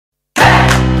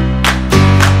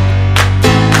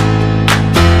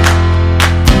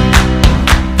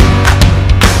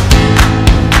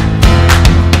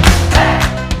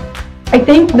I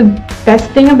think the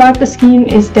best thing about the scheme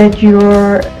is that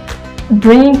you're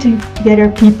bringing together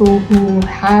people who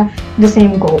have the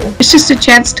same goal. It's just a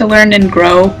chance to learn and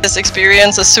grow. This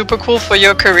experience is super cool for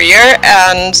your career,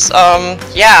 and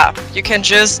yeah, you can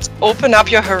just open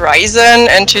up your horizon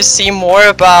and to see more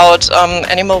about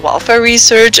animal welfare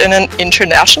research in an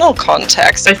international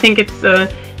context. I think it's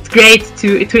great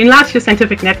to enlarge your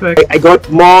scientific network. I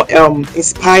got more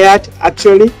inspired,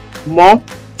 actually, more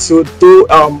to do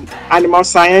animal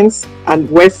science and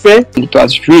welfare. It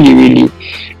was really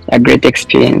a great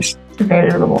experience.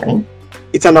 Very rewarding.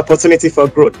 It's an opportunity for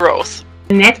growth.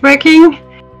 Networking,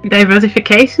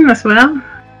 diversification as well.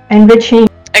 Enriching.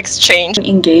 Exchange.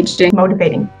 Engaging.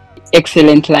 Motivating.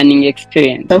 Excellent learning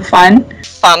experience. So fun.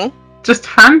 Just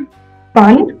Fun.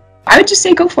 I would just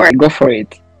say go for it. Go for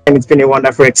it. And it's been a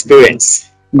wonderful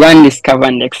experience. Go and discover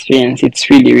and experience. It's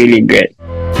really great.